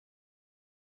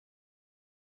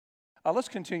Let's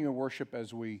continue in worship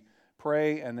as we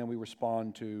pray and then we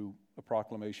respond to a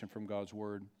proclamation from God's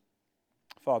Word.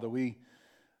 Father, we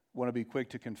want to be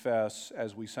quick to confess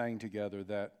as we sang together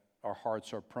that our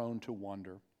hearts are prone to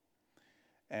wonder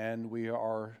and we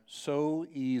are so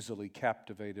easily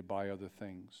captivated by other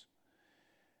things.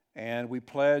 And we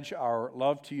pledge our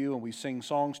love to you and we sing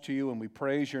songs to you and we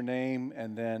praise your name,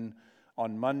 and then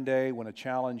on Monday when a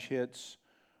challenge hits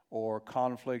or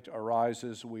conflict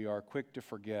arises, we are quick to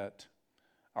forget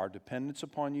our dependence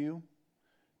upon you,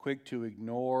 quick to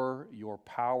ignore your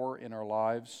power in our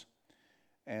lives,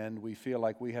 and we feel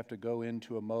like we have to go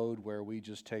into a mode where we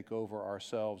just take over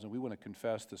ourselves. And we want to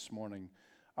confess this morning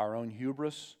our own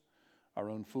hubris, our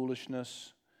own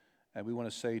foolishness, and we want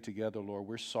to say together, Lord,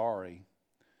 we're sorry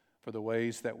for the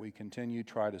ways that we continue to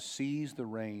try to seize the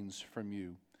reins from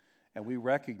you. And we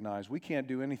recognize we can't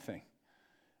do anything.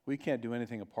 We can't do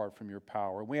anything apart from your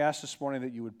power. And we ask this morning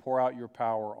that you would pour out your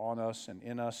power on us and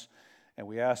in us. And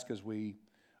we ask as we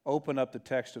open up the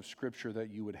text of Scripture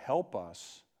that you would help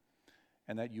us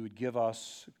and that you would give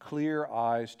us clear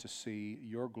eyes to see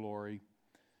your glory,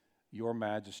 your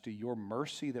majesty, your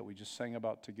mercy that we just sang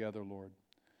about together, Lord.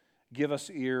 Give us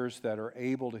ears that are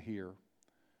able to hear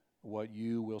what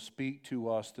you will speak to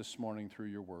us this morning through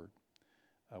your word.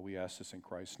 We ask this in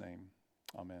Christ's name.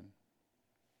 Amen.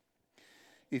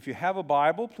 If you have a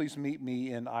Bible, please meet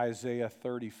me in Isaiah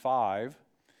 35.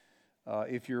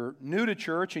 If you're new to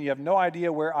church and you have no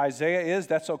idea where Isaiah is,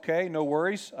 that's okay, no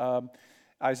worries.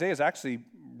 Isaiah is actually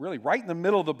really right in the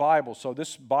middle of the Bible. So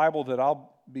this Bible that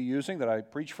I'll be using, that I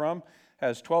preach from,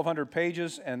 has 1,200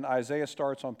 pages, and Isaiah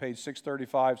starts on page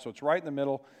 635, so it's right in the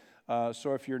middle.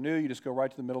 So if you're new, you just go right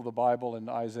to the middle of the Bible, and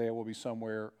Isaiah will be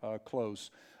somewhere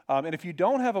close. And if you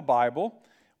don't have a Bible,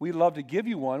 we'd love to give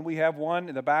you one. We have one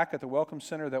in the back at the Welcome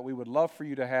Center that we would love for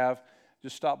you to have.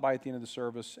 Just stop by at the end of the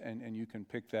service, and you can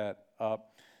pick that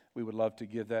up. We would love to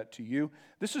give that to you.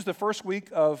 This is the first week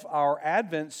of our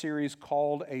Advent series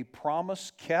called A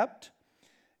Promise Kept.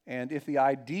 And if the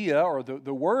idea or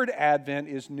the word Advent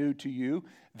is new to you,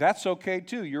 that's okay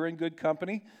too. You're in good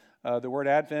company. The word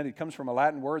Advent, it comes from a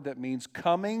Latin word that means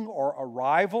coming or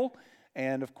arrival.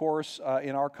 And of course,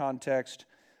 in our context,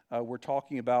 we're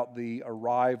talking about the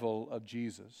arrival of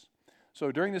Jesus.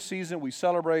 So during the season, we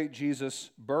celebrate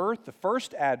Jesus' birth, the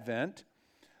first Advent,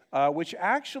 which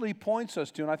actually points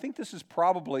us to, and I think this is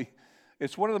probably,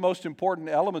 it's one of the most important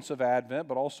elements of Advent,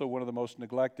 but also one of the most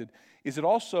neglected, is it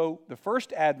also, the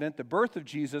first Advent, the birth of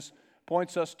Jesus,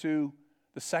 points us to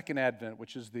the second Advent,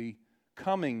 which is the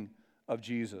coming of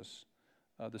Jesus.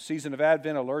 The season of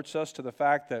Advent alerts us to the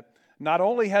fact that not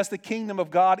only has the kingdom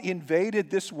of God invaded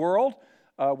this world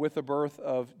with the birth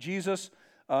of Jesus,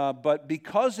 but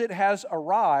because it has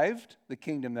arrived, the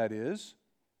kingdom that is,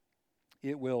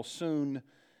 it will soon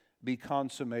be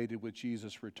consummated with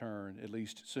Jesus' return, at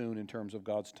least soon in terms of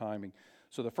God's timing.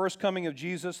 So the first coming of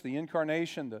Jesus, the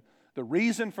incarnation, the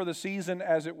reason for the season,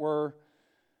 as it were,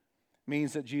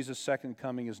 means that Jesus' second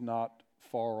coming is not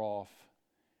far off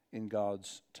in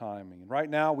God's timing. And right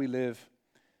now we live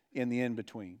in the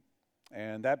in-between.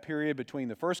 And that period between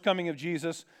the first coming of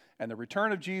Jesus and the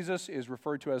return of Jesus is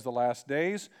referred to as the last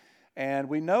days. And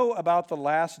we know about the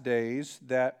last days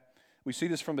that we see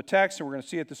this from the text, and we're going to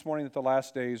see it this morning, that the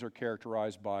last days are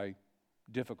characterized by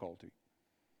difficulty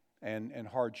and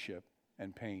hardship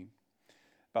and pain.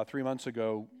 About 3 months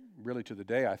ago, really to the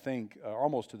day, I think,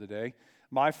 almost to the day,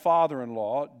 my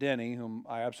father-in-law, Denny, whom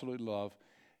I absolutely love,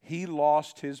 he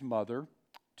lost his mother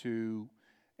to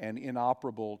an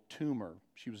inoperable tumor.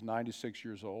 She was 96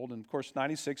 years old, and of course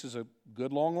 96 is a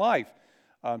good long life.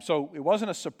 So it wasn't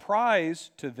a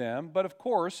surprise to them, but of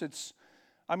course it's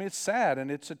sad, and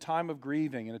it's a time of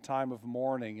grieving and a time of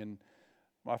mourning. And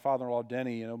my father-in-law,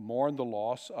 Denny, mourned the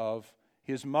loss of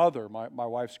his mother, my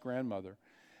wife's grandmother.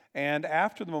 And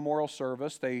after the memorial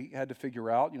service, they had to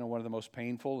figure out, one of the most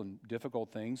painful and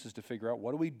difficult things is to figure out,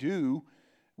 what do we do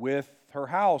with her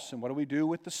house, and what do we do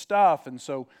with the stuff? And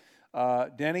so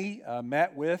Denny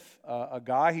met with a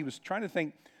guy. He was trying to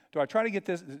think, do I try to get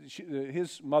this?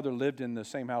 His mother lived in the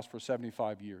same house for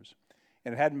 75 years.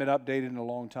 And it hadn't been updated in a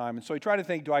long time. And so he tried to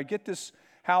think, do I get this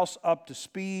house up to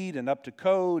speed and up to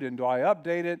code, and do I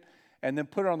update it and then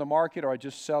put it on the market, or I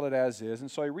just sell it as is?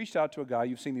 And so he reached out to a guy.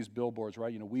 You've seen these billboards,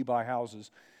 right? We buy houses.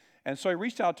 And so he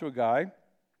reached out to a guy,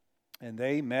 and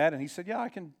they met, and he said,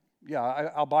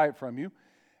 I'll buy it from you.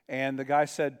 And the guy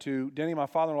said to Denny, my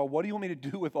father-in-law, what do you want me to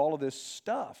do with all of this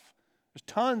stuff? There's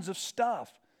tons of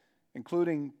stuff,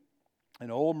 including an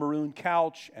old maroon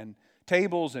couch and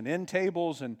tables and end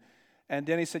tables. And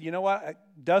Denny said, you know what? It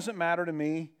doesn't matter to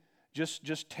me.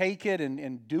 Just take it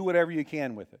and do whatever you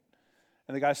can with it.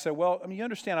 And the guy said, well, I mean, you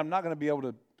understand I'm not going to be able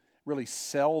to really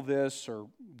sell this or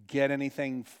get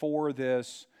anything for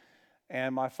this.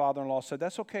 And my father-in-law said,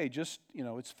 that's okay, just,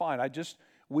 it's fine.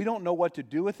 We don't know what to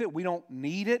do with it. We don't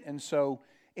need it. And so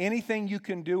anything you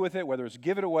can do with it, whether it's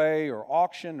give it away or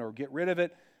auction or get rid of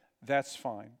it, that's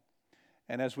fine.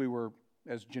 And as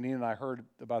Janine and I heard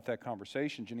about that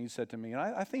conversation, Janine said to me, and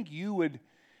I think you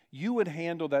would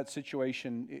handle that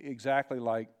situation exactly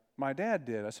like my dad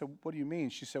did. I said, what do you mean?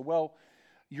 She said, well,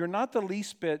 you're not the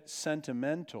least bit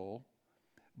sentimental,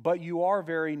 but you are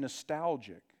very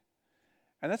nostalgic.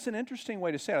 And that's an interesting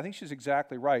way to say it. I think she's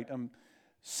exactly right.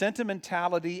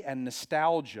 Sentimentality and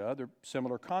nostalgia, they're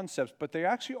similar concepts, but they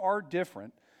actually are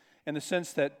different in the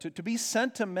sense that to be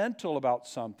sentimental about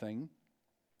something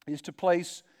is to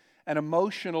place an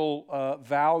emotional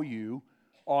value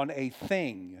on a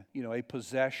thing, a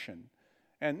possession.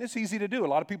 And it's easy to do. A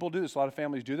lot of people do this. A lot of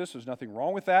families do this. There's nothing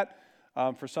wrong with that.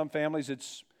 For some families,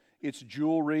 it's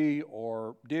jewelry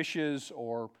or dishes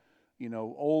or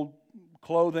old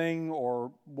clothing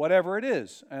or whatever it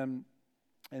is. And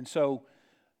so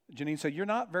Janine said, you're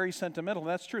not very sentimental. And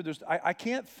that's true. I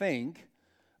can't think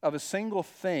of a single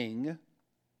thing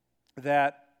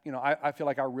that I feel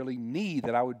like I really need,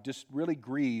 that I would just really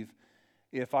grieve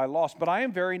if I lost. But I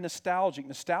am very nostalgic.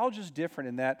 Nostalgia is different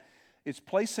in that it's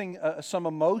placing some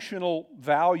emotional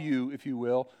value, if you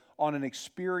will, on an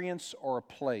experience or a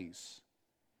place.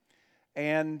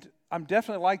 And I'm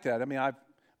definitely like that. I mean,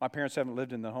 my parents haven't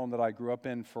lived in the home that I grew up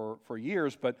in for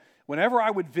years, but whenever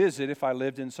I would visit, if I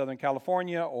lived in Southern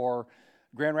California or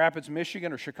Grand Rapids,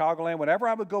 Michigan, or Chicagoland, whenever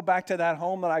I would go back to that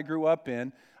home that I grew up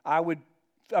in, I would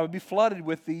be flooded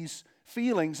with these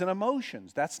feelings and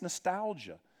emotions. That's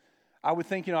nostalgia. I would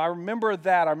think, I remember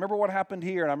that. I remember what happened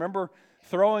here, and I remember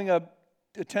throwing a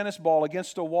tennis ball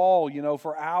against a wall,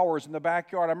 for hours in the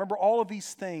backyard. I remember all of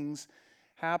these things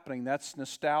happening. That's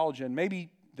nostalgia. And maybe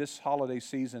this holiday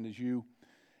season,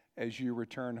 as you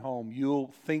return home, you'll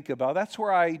think about, that's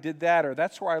where I did that, or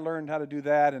that's where I learned how to do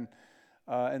that,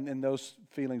 and those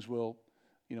feelings will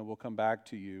come back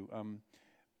to you.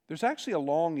 There's actually a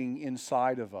longing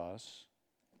inside of us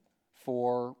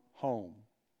for home.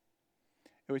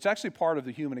 It's actually part of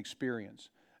the human experience.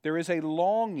 There is a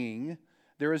longing,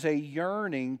 there is a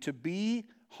yearning to be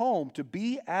home, to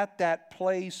be at that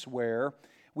place where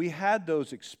we had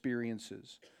those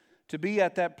experiences, to be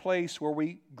at that place where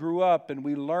we grew up and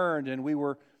we learned and we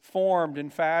were formed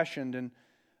and fashioned and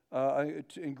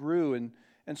grew.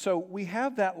 And so we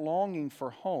have that longing for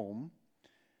home,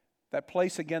 that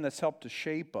place, again, that's helped to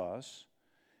shape us.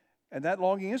 And that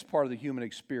longing is part of the human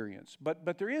experience.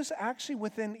 But there is actually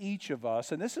within each of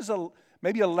us, and this is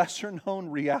maybe a lesser-known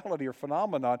reality or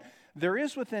phenomenon, there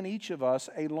is within each of us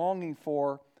a longing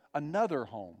for another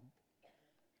home,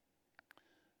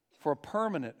 for a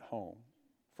permanent home,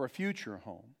 for a future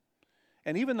home.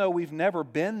 And even though we've never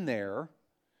been there,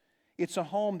 it's a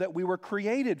home that we were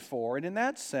created for. And in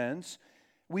that sense,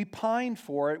 we pine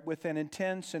for it with an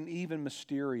intense and even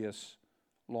mysterious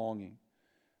longing.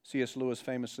 C.S. Lewis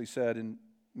famously said in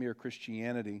Mere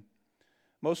Christianity,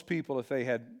 most people, if they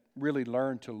had really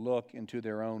learned to look into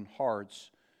their own hearts,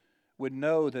 would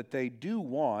know that they do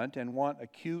want, and want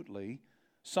acutely,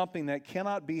 something that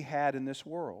cannot be had in this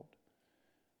world.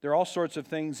 There are all sorts of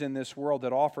things in this world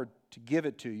that offer to give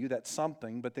it to you, that's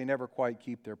something, but they never quite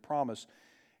keep their promise.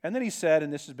 And then he said,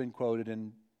 and this has been quoted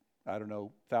in,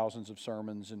 thousands of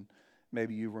sermons, and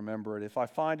maybe you remember it, if I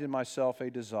find in myself a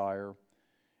desire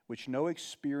which no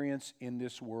experience in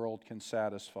this world can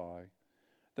satisfy,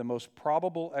 the most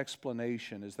probable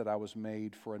explanation is that I was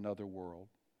made for another world.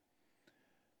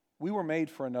 We were made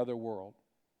for another world.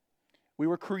 We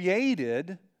were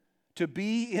created to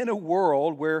be in a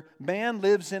world where man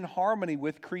lives in harmony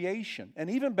with creation. And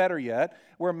even better yet,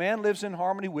 where man lives in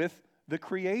harmony with the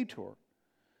Creator.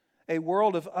 A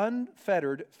world of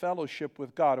unfettered fellowship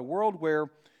with God. A world where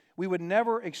we would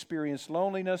never experience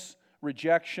loneliness,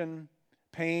 rejection,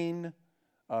 pain,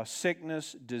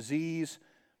 sickness, disease.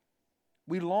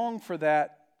 We long for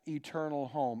that eternal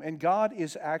home. And God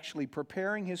is actually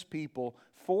preparing His people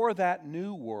for that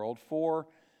new world, for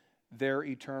their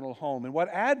eternal home. And what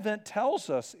Advent tells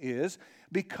us is,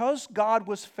 because God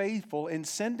was faithful in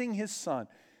sending His Son,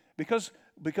 because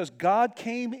God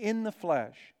came in the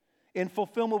flesh, in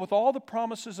fulfillment with all the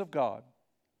promises of God,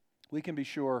 we can be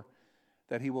sure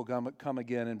that He will come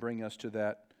again and bring us to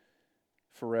that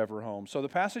forever home. So the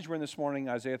passage we're in this morning,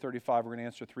 Isaiah 35, we're going to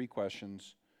answer three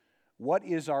questions. What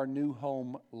is our new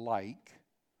home like?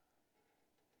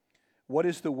 What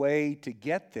is the way to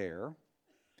get there?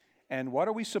 And what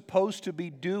are we supposed to be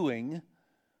doing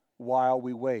while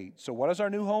we wait? So what is our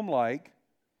new home like?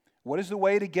 What is the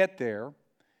way to get there?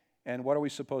 and what are we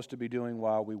supposed to be doing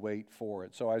while we wait for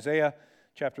it? So Isaiah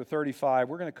chapter 35,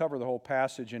 we're going to cover the whole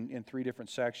passage in three different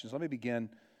sections. Let me begin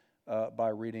by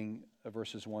reading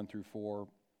verses 1 through 4.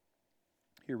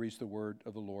 Here reads the word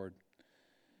of the Lord.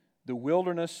 The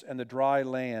wilderness and the dry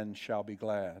land shall be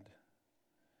glad.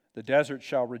 The desert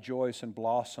shall rejoice and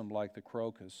blossom like the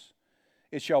crocus.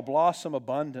 It shall blossom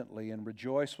abundantly and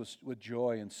rejoice with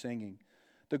joy and singing.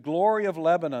 The glory of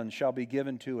Lebanon shall be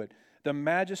given to it, the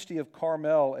majesty of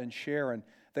Carmel and Sharon.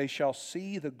 They shall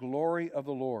see the glory of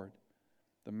the Lord,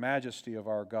 the majesty of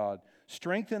our God.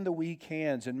 Strengthen the weak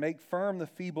hands and make firm the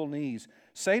feeble knees.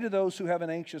 Say to those who have an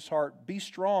anxious heart, be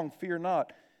strong, fear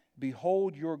not.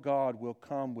 Behold, your God will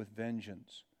come with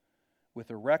vengeance. With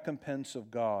the recompense of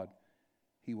God,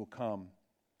 He will come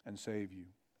and save you.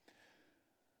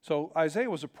 So Isaiah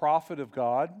was a prophet of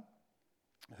God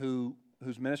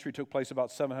whose ministry took place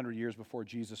about 700 years before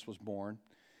Jesus was born.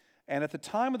 And at the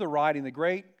time of the writing, the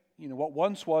great, what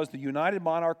once was the united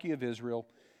monarchy of Israel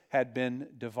had been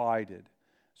divided.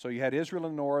 So you had Israel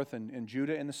in the north and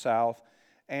Judah in the south.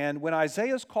 And when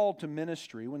Isaiah is called to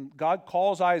ministry, when God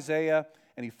calls Isaiah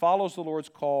and he follows the Lord's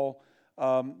call,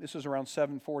 this is around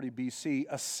 740 BC,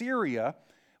 Assyria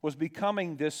was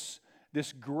becoming this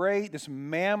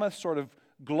mammoth sort of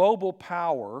global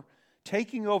power,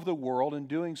 taking over the world and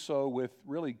doing so with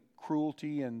really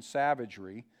cruelty and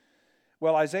savagery.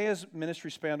 Well, Isaiah's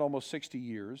ministry spanned almost 60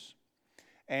 years.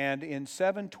 And in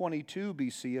 722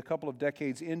 BC, a couple of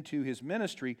decades into his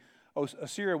ministry,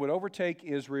 Assyria would overtake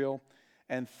Israel,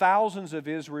 and thousands of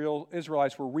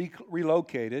Israelites were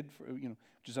relocated,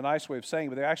 which is a nice way of saying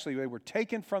it, but they were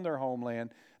taken from their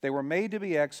homeland. They were made to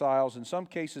be exiles, in some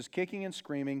cases kicking and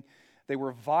screaming. They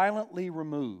were violently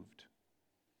removed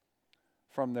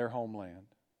from their homeland.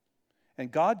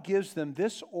 And God gives them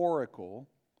this oracle,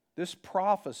 this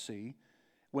prophecy,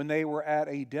 when they were at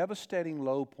a devastating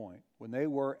low point, when they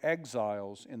were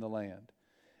exiles in the land.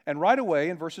 And right away,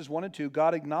 in verses 1 and 2,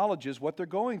 God acknowledges what they're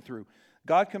going through.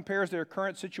 God compares their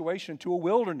current situation to a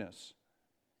wilderness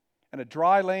and a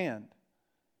dry land,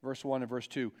 verse 1 and verse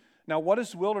 2. Now, what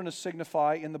does wilderness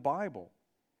signify in the Bible?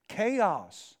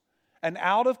 Chaos, an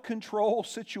out-of-control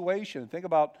situation. Think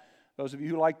about those of you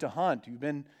who like to hunt. You've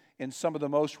been in some of the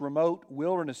most remote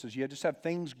wildernesses. You just have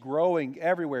things growing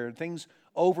everywhere, things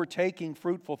overtaking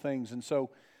fruitful things. And so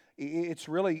it's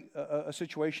really a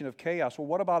situation of chaos. Well,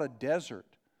 what about a desert?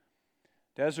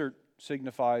 Desert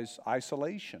signifies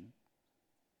isolation,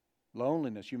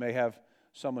 loneliness. You may have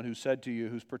someone who said to you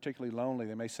who's particularly lonely,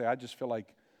 they may say, I just feel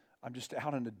like I'm just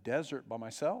out in the desert by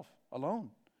myself, alone.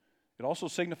 It also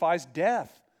signifies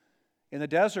death. In the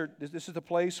desert, this is the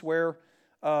place where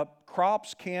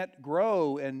crops can't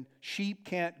grow and sheep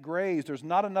can't graze. There's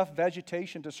not enough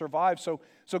vegetation to survive. So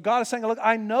God is saying, look,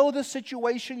 I know the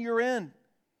situation you're in.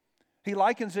 He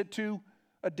likens it to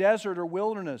a desert or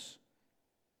wilderness.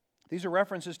 These are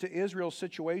references to Israel's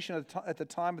situation at the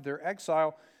time of their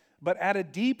exile. But at a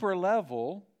deeper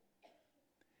level,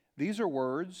 these are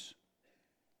words,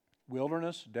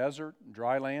 wilderness, desert,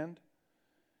 dry land,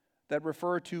 that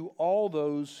refer to all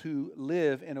those who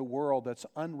live in a world that's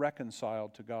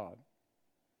unreconciled to God,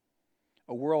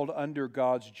 a world under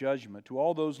God's judgment, to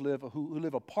all those who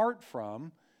live apart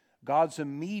from God's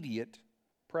immediate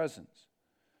presence.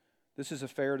 This is a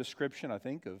fair description, I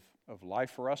think, of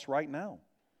life for us right now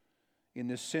in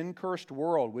this sin-cursed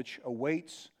world which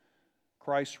awaits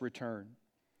Christ's return.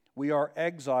 We are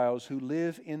exiles who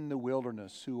live in the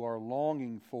wilderness, who are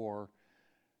longing for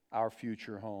our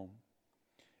future home.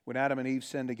 When Adam and Eve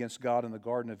sinned against God in the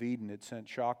Garden of Eden, it sent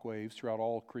shockwaves throughout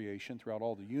all creation, throughout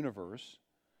all the universe.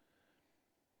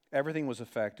 Everything was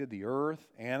affected, the earth,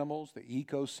 animals, the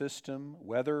ecosystem,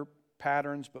 weather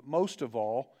patterns, but most of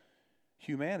all,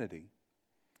 humanity.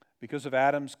 Because of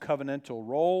Adam's covenantal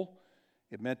role,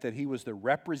 it meant that he was the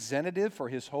representative for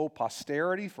his whole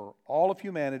posterity, for all of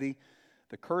humanity.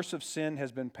 The curse of sin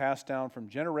has been passed down from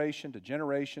generation to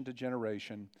generation to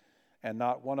generation, and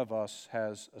not one of us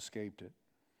has escaped it.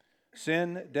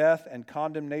 Sin, death, and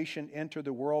condemnation entered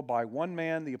the world by one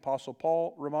man, the Apostle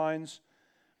Paul reminds,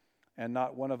 and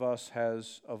not one of us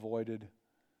has avoided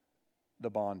the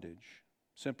bondage.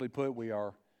 Simply put, we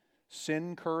are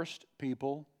sin-cursed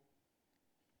people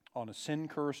on a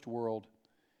sin-cursed world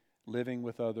living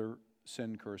with other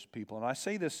sin-cursed people. And I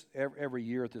say this every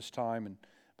year at this time,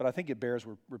 but I think it bears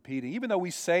repeating. Even though we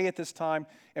say at this time,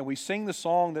 and we sing the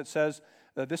song that says,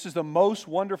 this is the most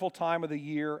wonderful time of the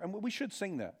year, and we should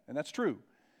sing that, and that's true.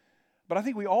 But I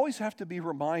think we always have to be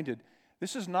reminded,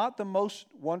 this is not the most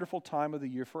wonderful time of the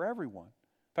year for everyone.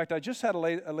 In fact, I just had a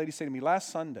lady say to me last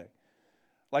Sunday,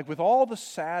 like with all the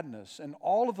sadness and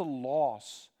all of the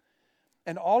loss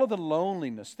and all of the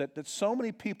loneliness that so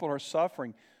many people are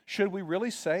suffering, should we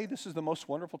really say this is the most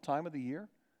wonderful time of the year?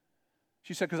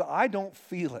 She said, because I don't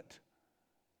feel it.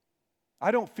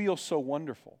 I don't feel so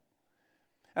wonderful.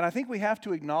 And I think we have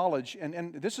to acknowledge,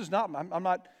 and this is not, I'm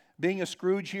not being a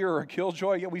Scrooge here or a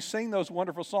Killjoy, yet we sing those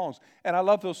wonderful songs, and I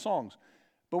love those songs.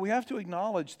 But we have to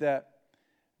acknowledge that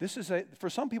for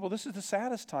some people, this is the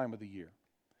saddest time of the year.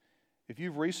 If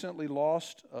you've recently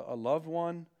lost a loved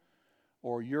one,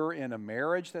 or you're in a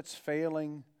marriage that's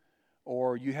failing,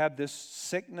 or you have this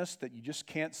sickness that you just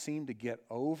can't seem to get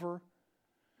over,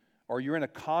 or you're in a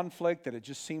conflict that it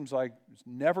just seems like it's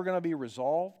never going to be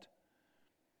resolved,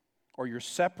 or you're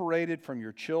separated from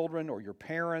your children or your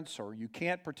parents, or you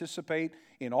can't participate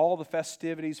in all the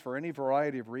festivities for any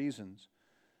variety of reasons,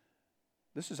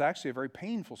 this is actually a very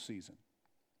painful season.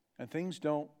 And things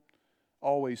don't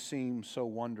always seem so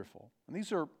wonderful. And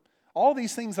these are all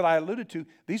these things that I alluded to,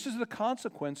 these are the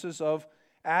consequences of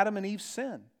Adam and Eve's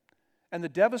sin and the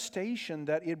devastation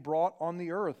that it brought on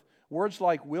the earth. Words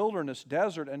like wilderness,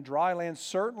 desert, and dry land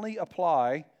certainly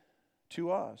apply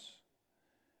to us.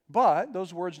 But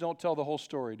those words don't tell the whole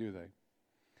story, do they?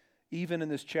 Even in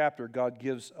this chapter, God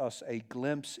gives us a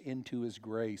glimpse into His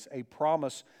grace, a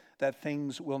promise that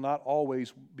things will not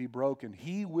always be broken.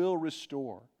 He will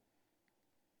restore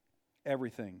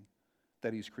everything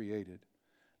that He's created.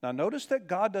 Now notice that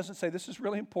God doesn't say, this is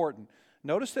really important,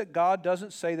 notice that God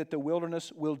doesn't say that the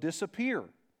wilderness will disappear.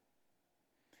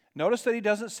 Notice that He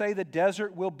doesn't say the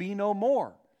desert will be no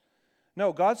more.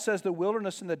 No, God says the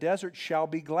wilderness and the desert shall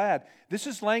be glad. This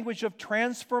is language of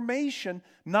transformation,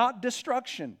 not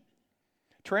destruction.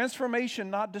 Transformation,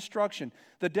 not destruction.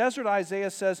 The desert, Isaiah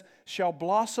says, shall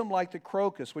blossom like the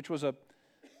crocus, which was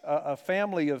a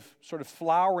family of sort of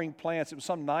flowering plants. It was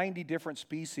some 90 different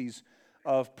species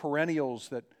of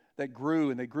perennials that grew,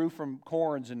 and they grew from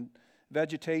corns and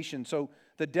vegetation. So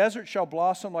the desert shall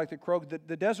blossom like the crocus.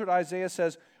 The desert, Isaiah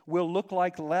says, will look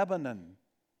like Lebanon.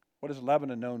 What is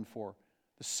Lebanon known for?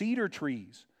 The cedar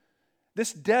trees.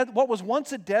 What was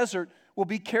once a desert will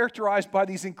be characterized by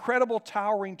these incredible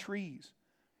towering trees.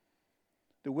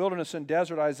 The wilderness and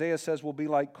desert, Isaiah says, will be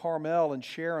like Carmel and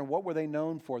Sharon. What were they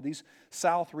known for? These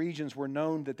south regions were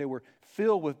known that they were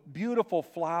filled with beautiful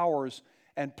flowers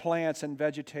and plants and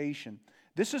vegetation.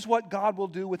 This is what God will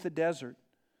do with the desert.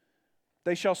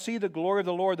 They shall see the glory of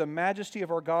the Lord, the majesty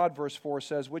of our God, verse 4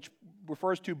 says, which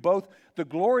refers to both the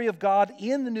glory of God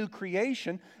in the new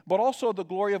creation, but also the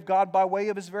glory of God by way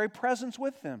of His very presence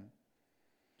with them.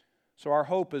 So our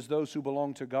hope as those who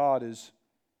belong to God is,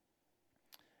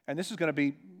 and this is going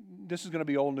to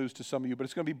be old news to some of you, but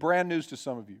it's going to be brand news to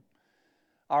some of you.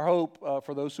 Our hope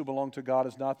for those who belong to God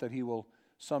is not that He will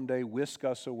someday whisk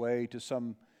us away to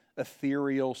some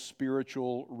ethereal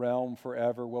spiritual realm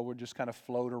forever where we'll just kind of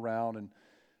float around and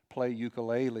play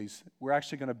ukuleles. We're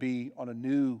actually going to be on a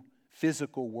new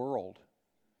physical world,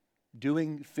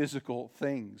 doing physical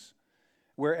things,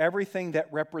 where everything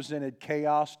that represented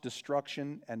chaos,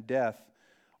 destruction, and death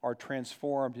are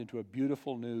transformed into a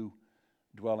beautiful new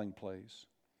dwelling place.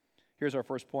 Here's our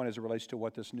first point as it relates to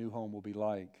what this new home will be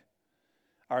like.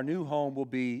 Our new home will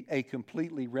be a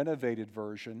completely renovated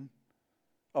version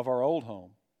of our old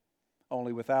home,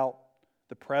 only without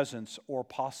the presence or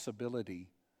possibility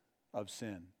of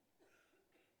sin.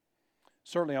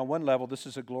 Certainly on one level, this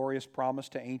is a glorious promise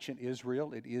to ancient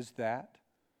Israel. It is that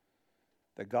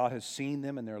God has seen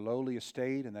them in their lowly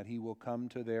estate and that He will come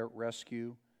to their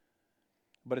rescue.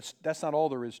 But that's not all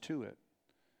there is to it.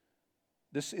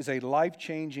 This is a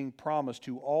life-changing promise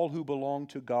to all who belong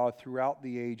to God throughout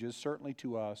the ages, certainly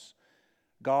to us.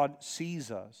 God sees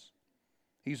us.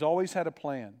 He's always had a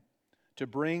plan to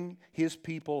bring His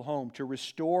people home, to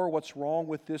restore what's wrong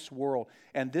with this world.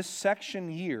 And this section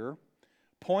here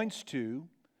points to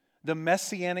the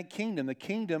Messianic kingdom, the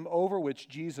kingdom over which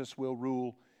Jesus will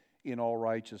rule in all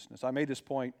righteousness. I made this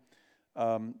point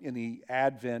in the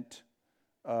Advent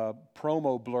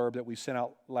promo blurb that we sent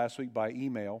out last week by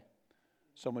email.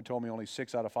 Someone told me only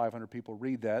 6 out of 500 people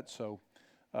read that, so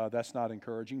that's not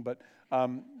encouraging. But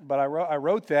I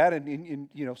wrote that, and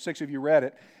 6 of you read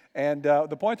it. And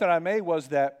the point that I made was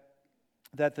that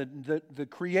the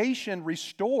creation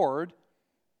restored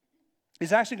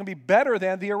is actually going to be better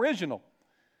than the original.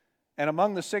 And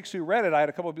among the 6 who read it, I had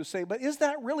a couple of people say, but is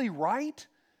that really right?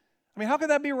 I mean, how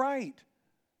could that be right?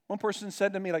 One person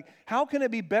said to me, how can it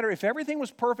be better? If everything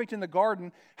was perfect in the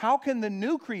garden, how can the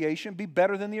new creation be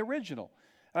better than the original?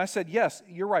 And I said, yes,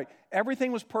 you're right.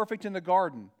 Everything was perfect in the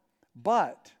garden,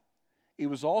 but it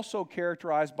was also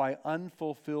characterized by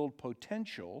unfulfilled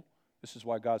potential. This is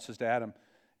why God says to Adam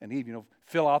and Eve,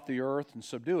 fill out the earth and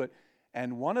subdue it.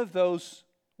 And one of those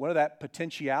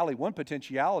One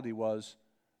potentiality was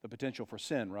the potential for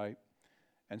sin, right?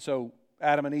 And so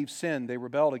Adam and Eve sinned. They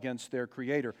rebelled against their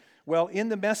Creator. Well, in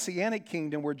the Messianic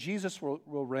kingdom where Jesus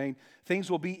will reign, things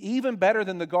will be even better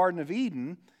than the Garden of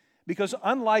Eden, because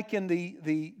unlike in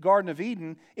the Garden of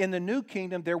Eden, in the new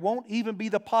kingdom, there won't even be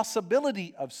the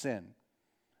possibility of sin.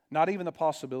 Not even the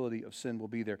possibility of sin will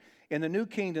be there. In the new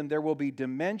kingdom, there will be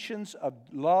dimensions of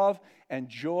love and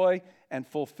joy and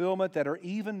fulfillment that are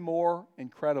even more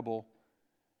incredible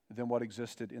than what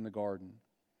existed in the garden.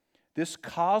 This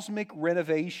cosmic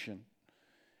renovation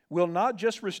will not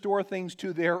just restore things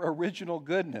to their original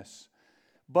goodness,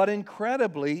 but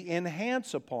incredibly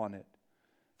enhance upon it.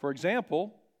 For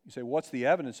example, you say, what's the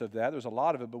evidence of that? There's a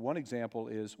lot of it, but one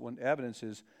evidence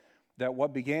is that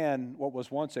what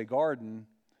was once a garden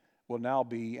will now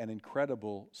be an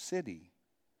incredible city.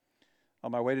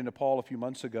 On my way to Nepal a few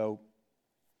months ago,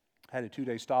 I had a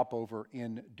 2-day stopover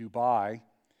in Dubai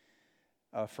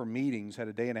for meetings, had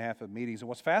a day and a half of meetings. And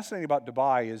what's fascinating about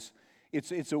Dubai is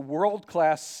it's a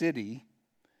world-class city,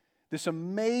 this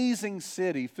amazing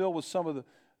city filled with some of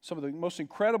the most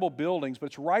incredible buildings, but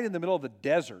it's right in the middle of the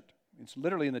desert. It's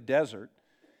literally in the desert.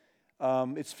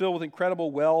 It's filled with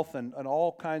incredible wealth and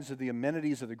all kinds of the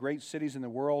amenities of the great cities in the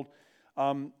world.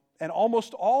 And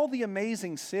almost all the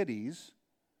amazing cities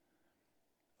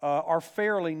are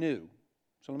fairly new.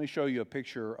 So let me show you a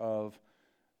picture of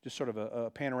just sort of a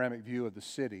panoramic view of the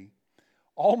city.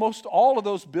 Almost all of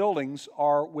those buildings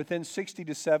are within 60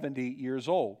 to 70 years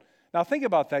old. Now think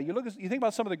about that. You think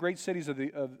about some of the great cities of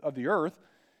the earth,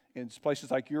 in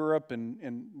places like Europe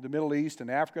and the Middle East and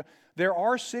Africa. There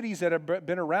are cities that have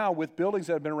been around with buildings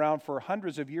that have been around for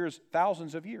hundreds of years,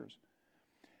 thousands of years.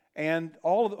 And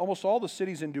almost all the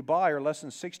cities in Dubai are less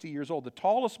than 60 years old. The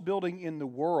tallest building in the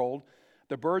world,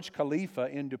 the Burj Khalifa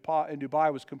in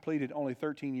Dubai, was completed only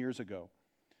 13 years ago.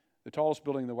 The tallest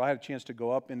building in the world. I had a chance to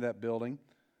go up in that building.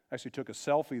 Actually took a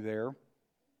selfie there.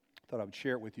 Thought I would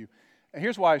share it with you. And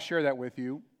here's why I share that with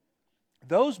you.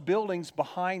 Those buildings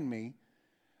behind me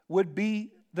would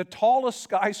be the tallest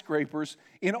skyscrapers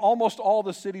in almost all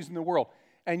the cities in the world.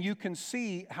 And you can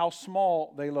see how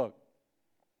small they look.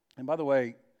 And by the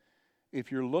way,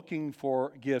 if you're looking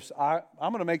for gifts, I'm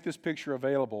going to make this picture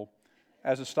available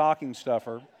as a stocking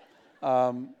stuffer.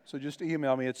 So just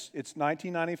email me. It's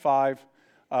 $19.95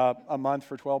 a month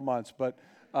for 12 months. But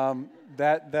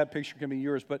that picture can be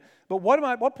yours. But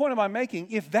what point am I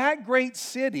making? If that great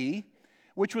city,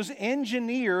 which was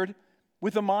engineered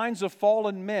with the minds of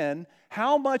fallen men,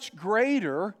 how much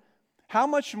greater, how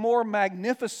much more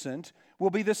magnificent will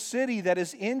be the city that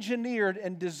is engineered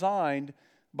and designed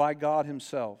by God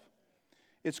Himself?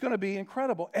 It's going to be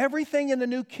incredible. Everything in the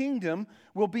new kingdom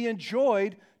will be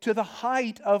enjoyed to the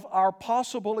height of our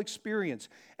possible experience.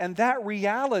 And that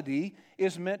reality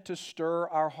is meant to stir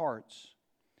our hearts,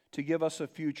 to give us a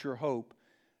future hope,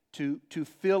 to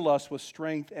fill us with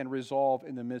strength and resolve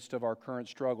in the midst of our current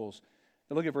struggles.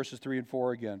 Now look at verses 3 and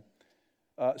 4 again.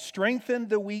 Strengthen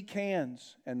the weak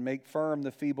hands and make firm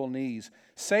the feeble knees.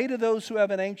 Say to those who have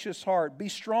an anxious heart, be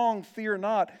strong, fear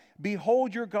not.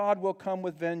 Behold, your God will come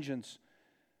with vengeance.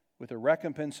 With the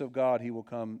recompense of God, He will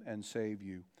come and save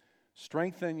you.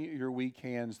 Strengthen your weak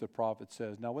hands, the prophet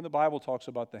says. Now, when the Bible talks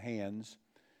about the hands,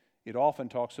 it often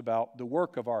talks about the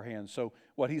work of our hands. So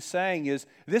what he's saying is,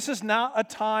 this is not a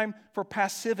time for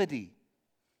passivity.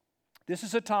 This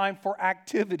is a time for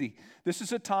activity. This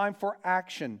is a time for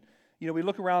action. You know, we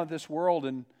look around at this world,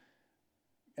 and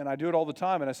I do it all the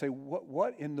time, and I say,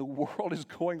 what in the world is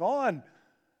going on?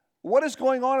 What is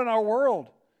going on in our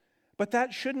world? But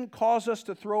that shouldn't cause us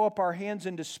to throw up our hands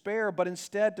in despair, but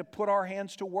instead to put our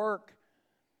hands to work.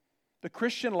 The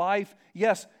Christian life,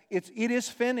 yes, it is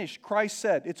finished. Christ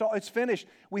said, it's finished.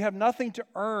 We have nothing to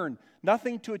earn,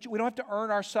 nothing to achieve. We don't have to earn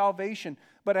our salvation.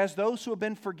 But as those who have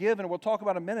been forgiven, we'll talk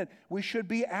about in a minute, we should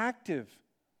be active.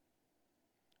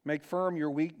 Make firm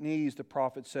your weak knees, the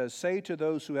prophet says. Say to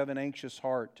those who have an anxious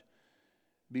heart,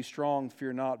 be strong,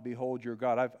 fear not, behold your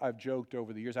God. I've joked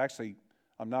over the years. Actually,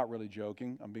 I'm not really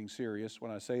joking. I'm being serious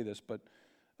when I say this. But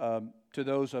to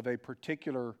those of a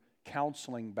particular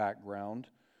counseling background,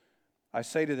 I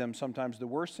say to them sometimes the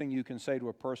worst thing you can say to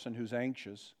a person who's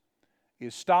anxious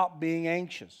is stop being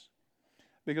anxious.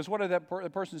 Because the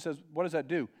person says, what does that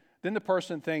do? Then the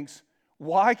person thinks,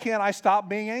 why can't I stop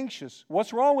being anxious?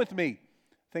 What's wrong with me?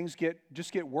 Things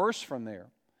just get worse from there.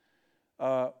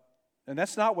 And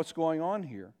that's not what's going on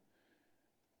here.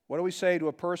 What do we say to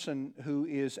a person who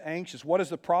is anxious? What does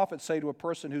the prophet say to a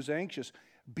person who's anxious?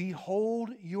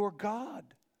 Behold your God.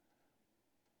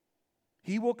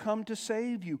 He will come to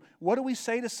save you. What do we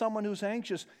say to someone who's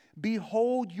anxious?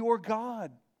 Behold your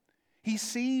God. He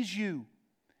sees you.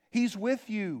 He's with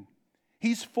you.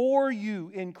 He's for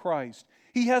you in Christ.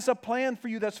 He has a plan for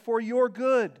you that's for your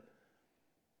good.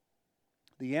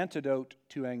 The antidote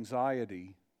to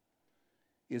anxiety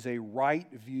is a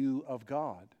right view of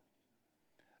God.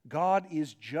 God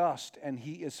is just and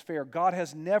He is fair. God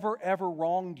has never, ever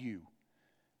wronged you,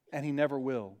 and He never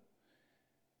will.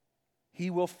 He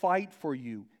will fight for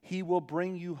you. He will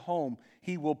bring you home.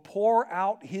 He will pour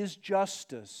out His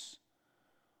justice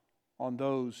on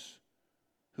those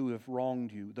who have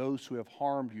wronged you, those who have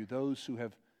harmed you, those who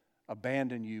have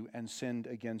abandoned you and sinned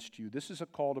against you. This is a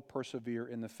call to persevere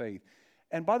in the faith.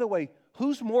 And by the way,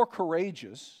 who's more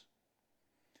courageous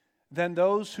than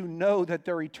those who know that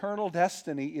their eternal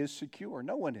destiny is secure?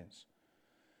 No one is.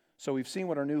 So we've seen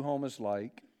what our new home is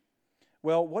like.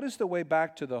 Well, what is the way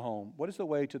back to the home? What is the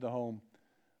way to the home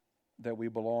that we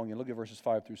belong in? Look at verses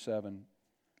 5 through 7.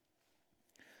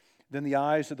 Then the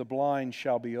eyes of the blind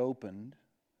shall be opened,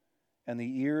 and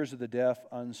the ears of the deaf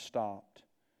unstopped.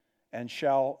 And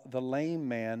shall the lame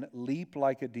man leap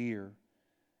like a deer,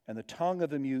 and the tongue of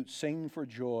the mute sing for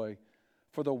joy.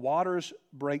 For the waters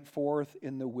break forth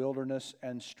in the wilderness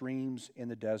and streams in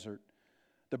the desert.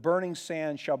 The burning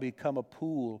sand shall become a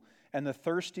pool, and the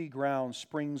thirsty ground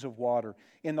springs of water.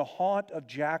 In the haunt of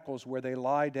jackals where they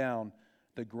lie down,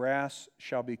 the grass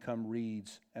shall become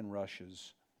reeds and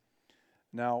rushes.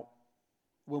 Now,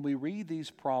 when we read these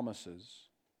promises,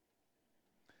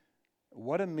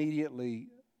 what immediately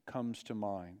comes to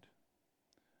mind?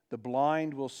 The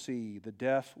blind will see, the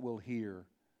deaf will hear,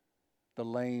 the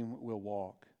lame will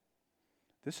walk.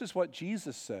 This is what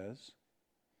Jesus says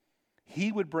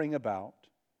He would bring about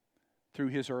through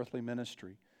His earthly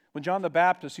ministry. When John the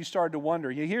Baptist, he started to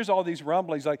wonder, he hears all these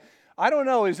rumblings like, I don't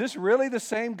know, is this really the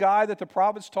same guy that the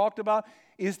prophets talked about?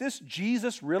 Is this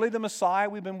Jesus really the Messiah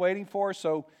we've been waiting for?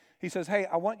 So he says, hey,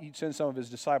 I want you to send some of His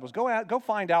disciples. Go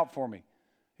find out for me.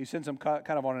 He sends them kind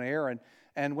of on an errand.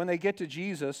 And when they get to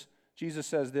Jesus, Jesus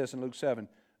says this in Luke 7,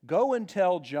 go and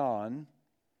tell John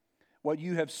what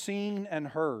you have seen and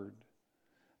heard.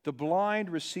 The blind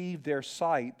receive their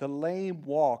sight, the lame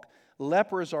walk,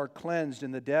 lepers are cleansed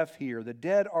and the deaf hear, the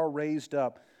dead are raised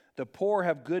up, the poor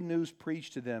have good news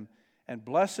preached to them, and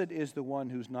blessed is the one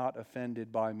who's not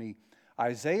offended by me.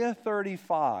 Isaiah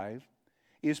 35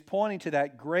 is pointing to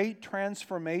that great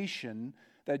transformation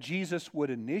that Jesus would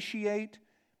initiate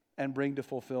and bring to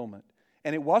fulfillment.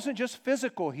 And it wasn't just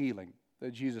physical healing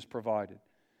that Jesus provided.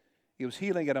 He was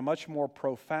healing at a much more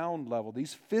profound level.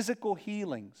 These physical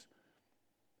healings,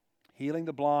 healing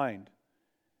the blind,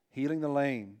 healing the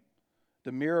lame,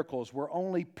 the miracles were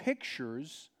only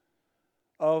pictures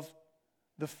of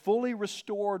the fully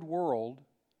restored world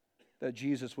that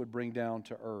Jesus would bring down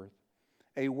to earth.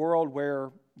 A world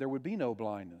where there would be no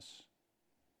blindness.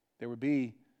 There would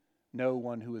be no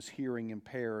one who is hearing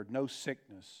impaired, no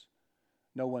sickness,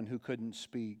 no one who couldn't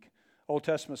speak. Old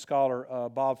Testament scholar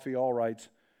Bob Fiall writes,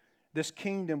 this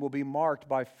kingdom will be marked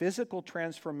by physical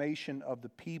transformation of the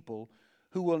people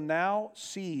who will now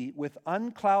see with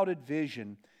unclouded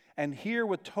vision and hear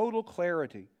with total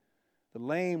clarity. The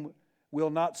lame will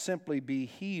not simply be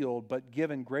healed, but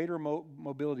given greater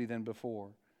mobility than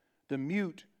before. The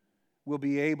mute will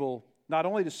be able not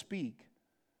only to speak,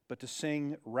 but to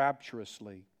sing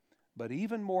rapturously. But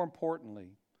even more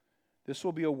importantly, this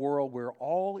will be a world where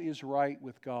all is right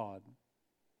with God,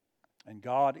 and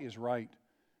God is right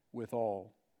with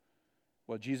all.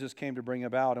 What Jesus came to bring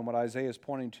about and what Isaiah is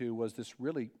pointing to was the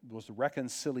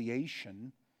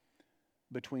reconciliation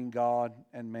between God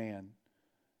and man.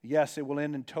 Yes, it will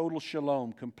end in total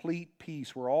shalom, complete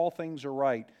peace, where all things are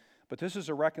right. But this is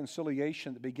a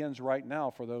reconciliation that begins right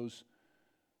now for those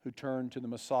who turn to the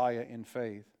Messiah in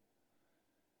faith.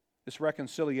 This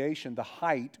reconciliation, the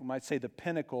height, we might say the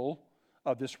pinnacle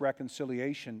of this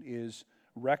reconciliation is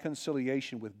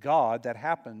reconciliation with God that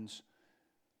happens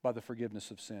by the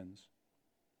forgiveness of sins.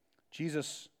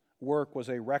 Jesus' work was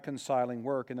a reconciling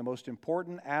work, and the most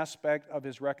important aspect of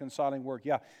His reconciling work,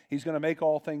 He's going to make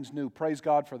all things new. Praise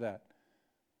God for that.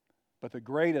 But the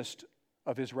greatest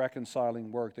of His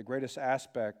reconciling work, the greatest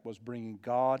aspect was bringing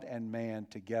God and man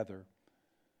together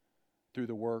through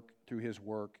His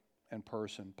work and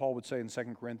person. Paul would say in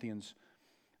 2 Corinthians,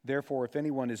 therefore, if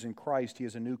anyone is in Christ, he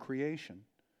is a new creation.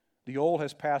 The old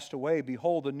has passed away.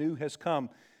 Behold, the new has come.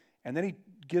 And then he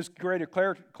gives greater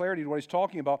clarity to what he's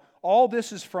talking about. All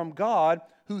this is from God,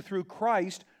 who through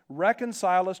Christ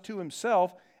reconciled us to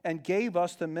Himself and gave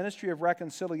us the ministry of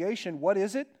reconciliation. What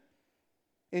is it?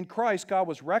 In Christ, God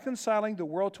was reconciling the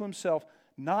world to Himself,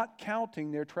 not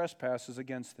counting their trespasses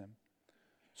against them.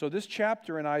 So this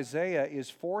chapter in Isaiah is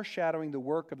foreshadowing the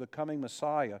work of the coming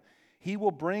Messiah. He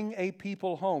will bring a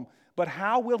people home. But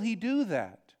how will He do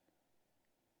that?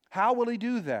 How will He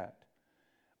do that?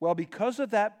 Well, because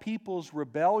of that people's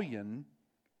rebellion,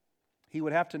 He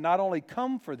would have to not only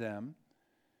come for them,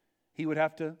 He would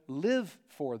have to live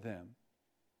for them,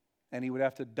 and He would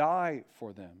have to die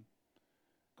for them.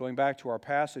 Going back to our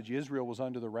passage, Israel was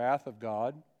under the wrath of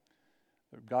God.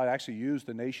 God actually used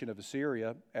the nation of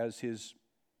Assyria as His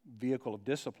vehicle of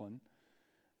discipline.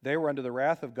 They were under the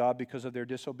wrath of God because of their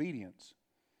disobedience.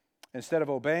 Instead of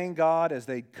obeying God as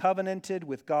they covenanted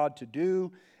with God to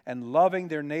do and loving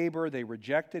their neighbor, they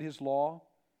rejected His law.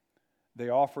 They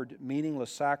offered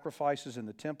meaningless sacrifices in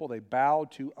the temple. They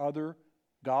bowed to other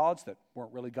gods that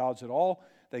weren't really gods at all.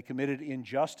 They committed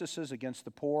injustices against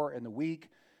the poor and the weak.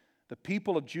 The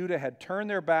people of Judah had turned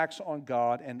their backs on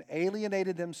God and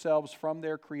alienated themselves from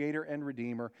their Creator and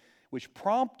Redeemer, which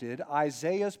prompted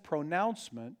Isaiah's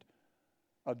pronouncement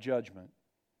of judgment.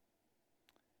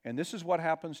 And this is what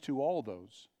happens to all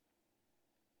those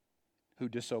who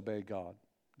disobey God.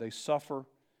 They suffer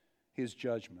His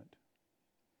judgment.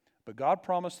 But God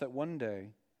promised that one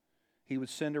day He would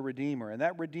send a Redeemer, and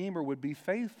that Redeemer would be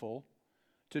faithful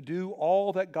to do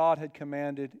all that God had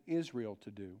commanded Israel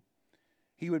to do.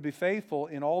 He would be faithful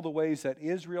in all the ways that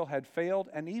Israel had failed,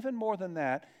 and even more than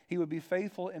that, He would be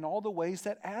faithful in all the ways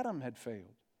that Adam had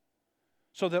failed.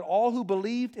 So that all who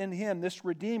believed in Him, this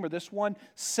Redeemer, this one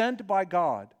sent by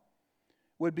God,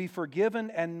 would be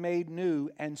forgiven and made new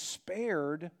and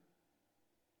spared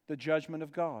the judgment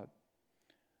of God.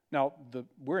 Now,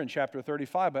 we're in chapter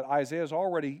 35, but Isaiah's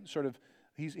already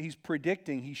he's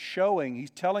predicting, he's showing, he's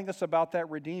telling us about that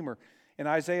Redeemer. In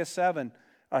Isaiah 7,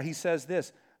 he says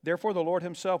this, "Therefore the Lord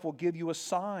Himself will give you a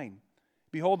sign.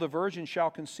 Behold, the virgin shall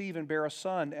conceive and bear a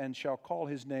son, and shall call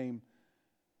his name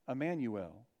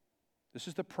Emmanuel." This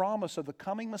is the promise of the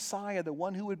coming Messiah, the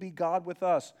one who would be God with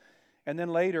us. And then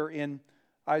later in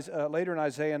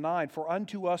Isaiah 9, "For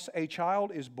unto us a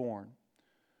child is born,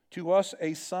 to us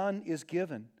a son is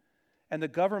given, and the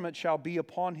government shall be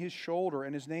upon His shoulder,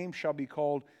 and His name shall be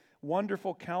called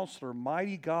Wonderful Counselor,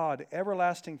 Mighty God,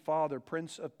 Everlasting Father,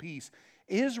 Prince of Peace."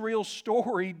 Israel's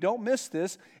story, don't miss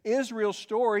this, Israel's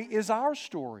story is our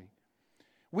story.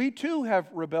 We too have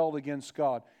rebelled against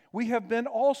God. We have been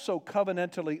also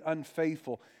covenantally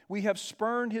unfaithful. We have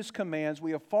spurned His commands.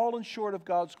 We have fallen short of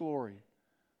God's glory.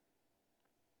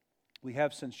 We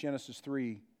have, since Genesis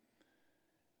 3,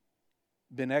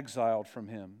 been exiled from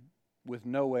Him with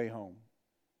no way home.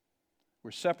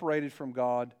 We're separated from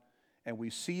God, and we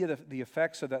see the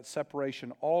effects of that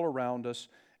separation all around us,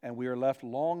 and we are left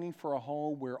longing for a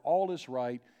home where all is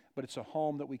right, but it's a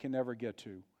home that we can never get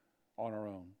to on our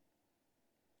own.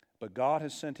 But God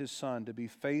has sent His Son to be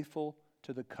faithful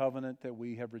to the covenant that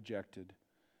we have rejected,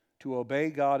 to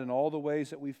obey God in all the ways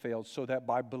that we failed, so that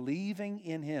by believing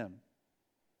in Him,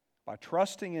 by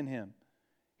trusting in Him,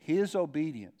 His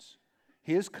obedience,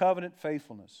 His covenant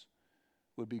faithfulness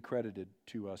would be credited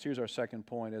to us. Here's our second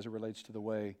point as it relates to the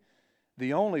way.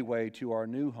 The only way to our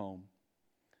new home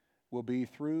will be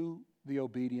through the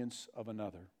obedience of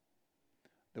another,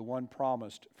 the one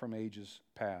promised from ages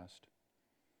past.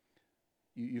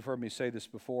 You've heard me say this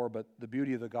before, but the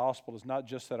beauty of the gospel is not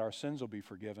just that our sins will be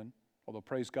forgiven, although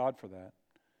praise God for that,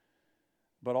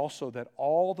 but also that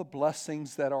all the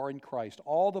blessings that are in Christ,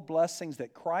 all the blessings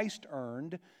that Christ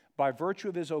earned by virtue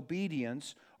of His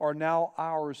obedience, are now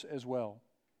ours as well.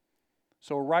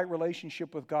 So a right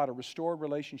relationship with God, a restored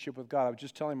relationship with God. I was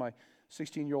just telling my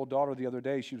 16-year-old daughter the other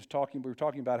day, we were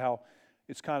talking about how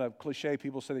it's kind of cliche.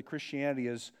 People say that Christianity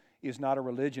is not a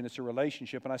religion, it's a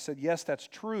relationship. And I said, yes, that's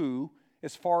true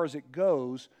as far as it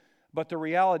goes, but the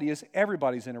reality is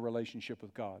everybody's in a relationship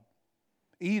with God,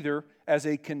 either as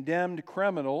a condemned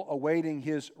criminal awaiting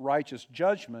His righteous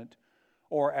judgment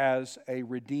or as a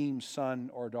redeemed son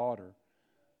or daughter.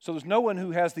 So there's no one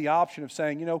who has the option of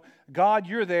saying, God,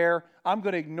 you're there, I'm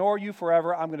going to ignore you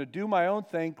forever, I'm going to do my own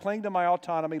thing, cling to my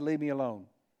autonomy, leave me alone.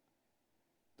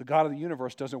 The God of the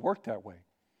universe doesn't work that way.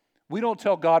 We don't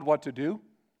tell God what to do.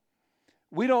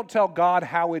 We don't tell God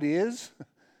how it is.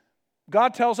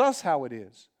 God tells us how it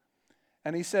is.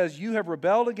 And He says, you have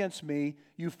rebelled against me,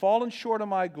 you've fallen short of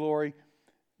my glory,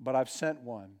 but I've sent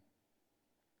one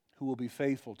who will be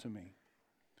faithful to me,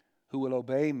 who will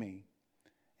obey me,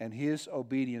 and His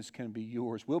obedience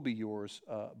will be yours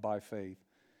by faith.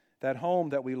 That home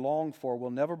that we long for will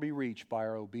never be reached by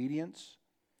our obedience,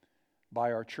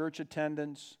 by our church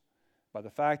attendance, by the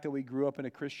fact that we grew up in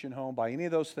a Christian home, by any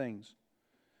of those things,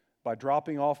 by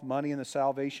dropping off money in the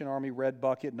Salvation Army red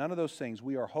bucket, none of those things.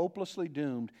 We are hopelessly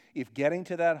doomed if getting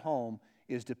to that home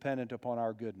is dependent upon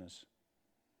our goodness.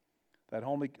 That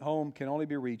home can only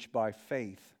be reached by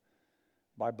faith,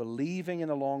 by believing in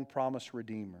the long-promised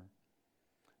Redeemer.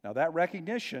 Now that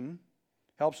recognition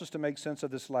helps us to make sense of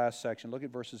this last section. Look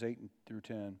at verses 8 through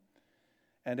 10.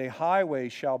 And a highway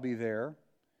shall be there,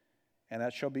 and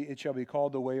it shall be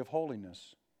called the way of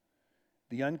holiness.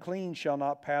 The unclean shall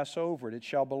not pass over it. It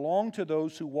shall belong to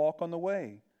those who walk on the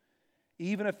way.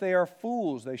 Even if they are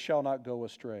fools, they shall not go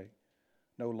astray.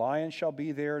 No lion shall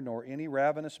be there, nor any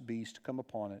ravenous beast come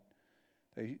upon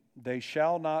it. They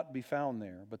shall not be found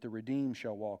there, but the redeemed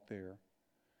shall walk there.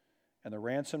 And the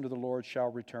ransomed of the Lord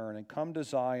shall return, and come to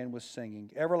Zion with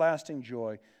singing. Everlasting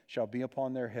joy shall be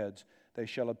upon their heads. They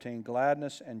shall obtain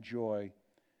gladness and joy,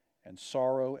 and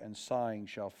sorrow and sighing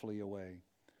shall flee away.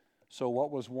 So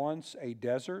what was once a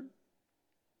desert,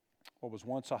 what was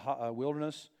once a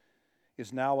wilderness,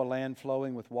 is now a land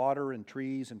flowing with water and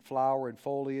trees and flower and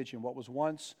foliage. And what was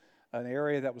once an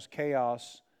area that was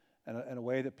chaos and a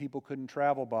way that people couldn't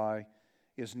travel by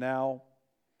is now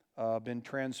been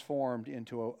transformed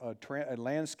into a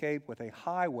landscape with a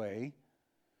highway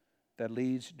that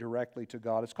leads directly to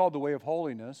God. It's called the way of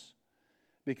holiness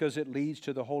because it leads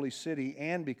to the holy city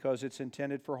and because it's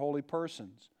intended for holy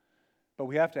persons. But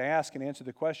we have to ask and answer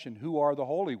the question, who are the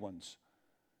holy ones?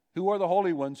 Who are the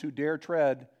holy ones who dare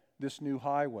tread this new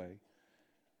highway?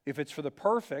 If it's for the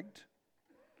perfect,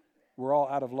 we're all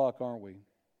out of luck, aren't we?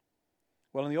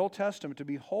 Well, in the Old Testament, to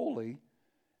be holy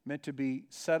meant to be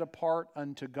set apart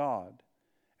unto God.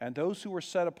 And those who were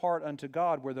set apart unto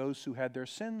God were those who had their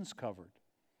sins covered.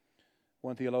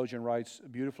 One theologian writes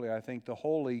beautifully, I think, the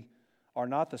holy are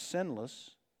not the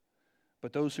sinless,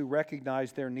 but those who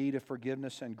recognize their need of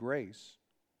forgiveness and grace.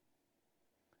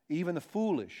 Even the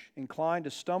foolish, inclined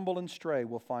to stumble and stray,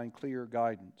 will find clear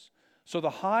guidance. So the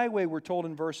highway, we're told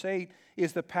in verse 8,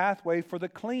 is the pathway for the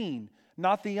clean,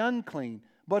 not the unclean.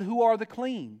 But who are the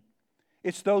clean?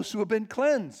 It's those who have been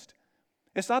cleansed.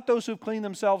 It's not those who have cleaned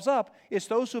themselves up. It's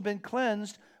those who have been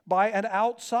cleansed by an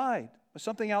outside,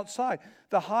 something outside.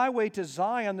 The highway to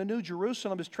Zion, the New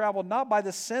Jerusalem, is traveled not by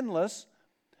the sinless,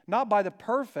 not by the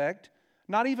perfect,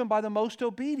 not even by the most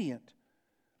obedient,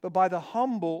 but by the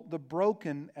humble, the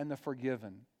broken, and the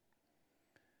forgiven.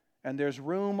 And there's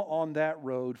room on that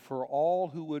road for all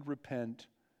who would repent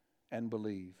and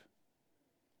believe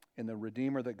in the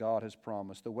Redeemer that God has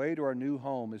promised. The way to our new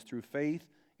home is through faith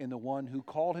in the one who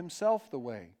called himself the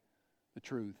way, the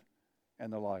truth,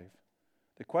 and the life.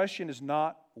 The question is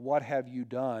not, what have you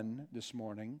done this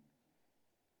morning?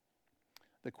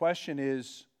 The question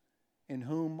is, in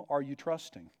whom are you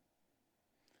trusting?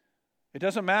 It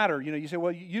doesn't matter. You say,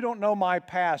 well, you don't know my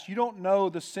past. You don't know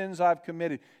the sins I've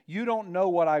committed. You don't know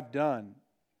what I've done.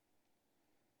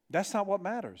 That's not what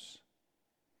matters.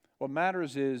 What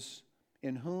matters is,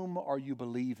 in whom are you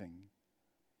believing?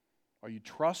 Are you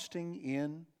trusting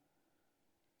in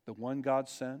the one God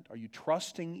sent? Are you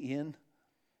trusting in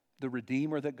the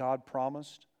Redeemer that God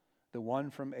promised, the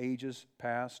one from ages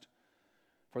past?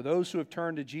 For those who have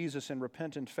turned to Jesus in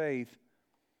repentant faith,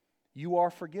 you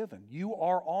are forgiven. You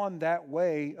are on that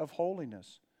way of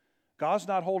holiness. God's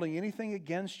not holding anything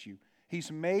against you. He's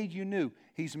made you new.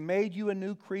 He's made you a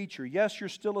new creature. Yes, you're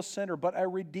still a sinner, but a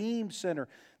redeemed sinner.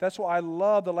 That's why I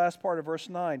love the last part of verse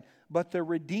 9. But the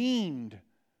redeemed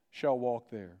shall walk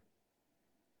there.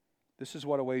 This is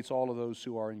what awaits all of those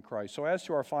who are in Christ. So as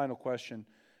to our final question,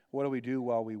 what do we do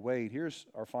while we wait? Here's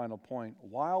our final point.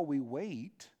 While we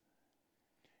wait,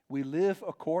 we live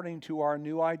according to our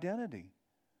new identity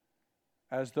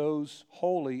as those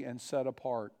holy and set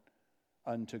apart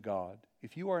unto God.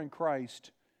 If you are in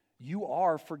Christ, you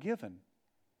are forgiven.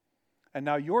 And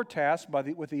now your task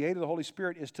with the aid of the Holy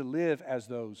Spirit is to live as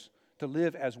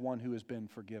one who has been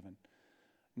forgiven.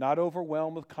 Not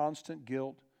overwhelmed with constant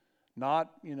guilt,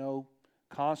 not,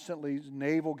 constantly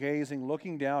navel-gazing,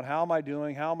 looking down, how am I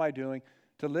doing?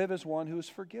 To live as one who is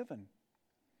forgiven.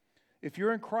 If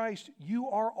you're in Christ, you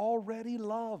are already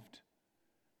loved.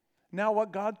 Now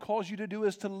what God calls you to do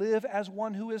is to live as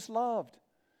one who is loved.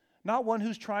 Not one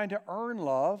who's trying to earn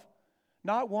love,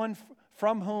 not one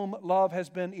from whom love has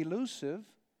been elusive,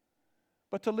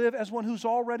 but to live as one who's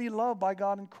already loved by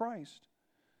God in Christ.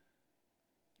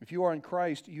 If you are in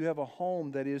Christ, you have a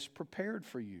home that is prepared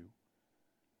for you.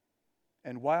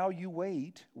 And while we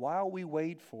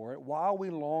wait for it, while we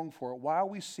long for it, while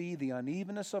we see the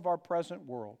unevenness of our present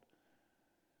world,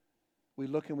 we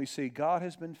look and we see God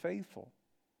has been faithful.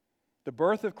 The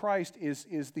birth of Christ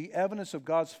is the evidence of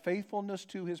God's faithfulness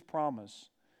to His promise.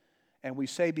 And we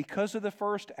say because of the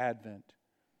first advent,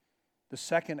 the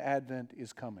second advent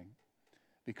is coming.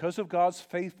 Because of God's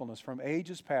faithfulness from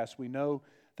ages past, we know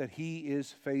that He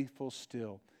is faithful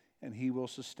still, and He will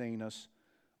sustain us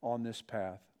on this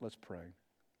path. Let's pray.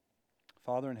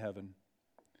 Father in heaven,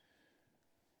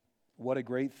 what a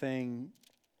great thing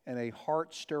and a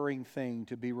heart-stirring thing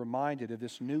to be reminded of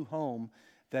this new home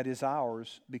that is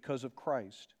ours because of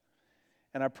Christ.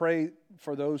 And I pray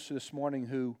for those this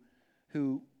morning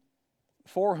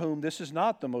for whom this is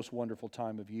not the most wonderful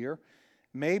time of year.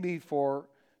 Maybe for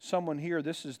someone here,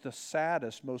 this is the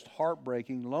saddest, most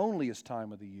heartbreaking, loneliest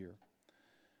time of the year.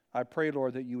 I pray,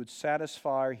 Lord, that you would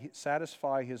satisfy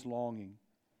his longing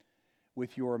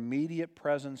with your immediate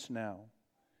presence now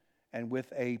and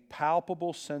with a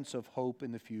palpable sense of hope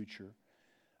in the future.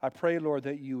 I pray, Lord,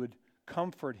 that you would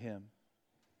comfort him,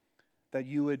 that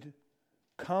you would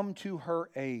come to her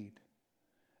aid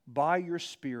by your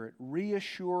Spirit,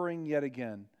 reassuring yet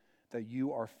again that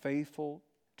you are faithful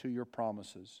to your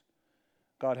promises.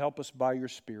 God, help us by your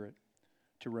Spirit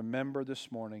to remember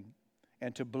this morning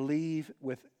and to believe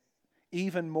with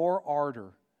even more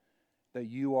ardor that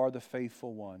you are the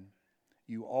faithful one.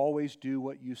 You always do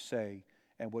what you say,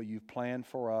 and what you've planned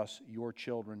for us, your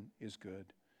children, is good.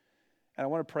 And I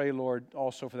want to pray, Lord,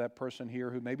 also for that person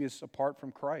here who maybe is apart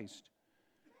from Christ,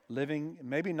 living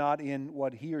maybe not in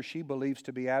what he or she believes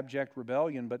to be abject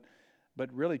rebellion,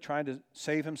 but really trying to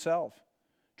save himself,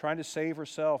 trying to save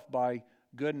herself by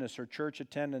goodness or church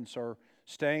attendance or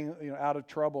staying out of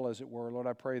trouble, as it were. Lord,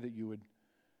 I pray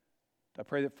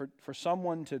that for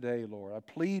someone today, Lord, I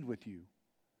plead with you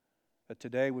that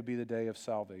today would be the day of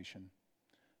salvation.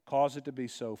 Cause it to be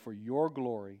so for your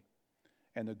glory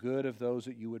and the good of those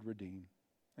that you would redeem.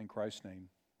 In Christ's name,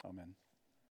 amen.